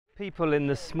People in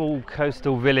the small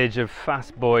coastal village of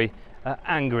Fastboy are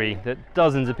angry that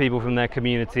dozens of people from their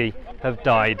community have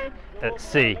died at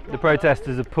sea. The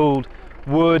protesters have pulled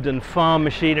wood and farm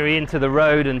machinery into the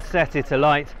road and set it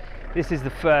alight. This is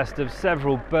the first of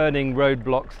several burning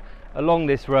roadblocks along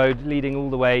this road leading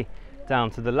all the way down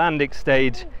to the landing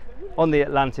stage on the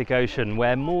Atlantic Ocean,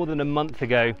 where more than a month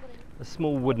ago a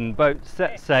small wooden boat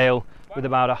set sail with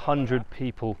about 100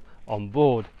 people on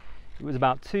board. It was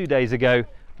about 2 days ago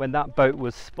when that boat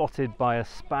was spotted by a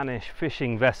Spanish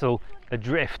fishing vessel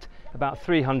adrift about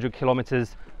 300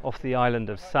 kilometers off the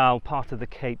island of Sal, part of the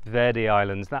Cape Verde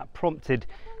Islands. That prompted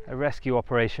a rescue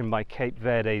operation by Cape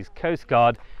Verde's Coast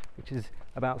Guard, which is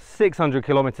about 600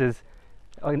 kilometers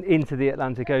into the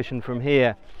Atlantic Ocean from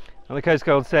here. And the Coast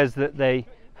Guard says that they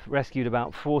rescued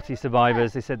about 40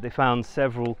 survivors. They said they found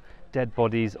several dead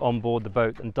bodies on board the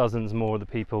boat, and dozens more of the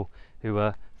people who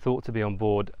were thought to be on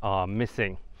board are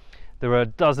missing. There are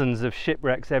dozens of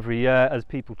shipwrecks every year as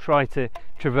people try to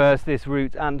traverse this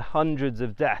route, and hundreds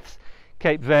of deaths.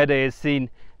 Cape Verde is seen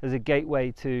as a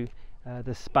gateway to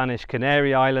the Spanish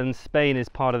Canary Islands. Spain is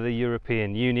part of the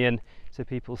European Union, so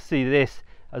people see this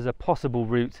as a possible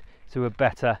route to a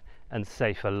better and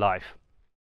safer life.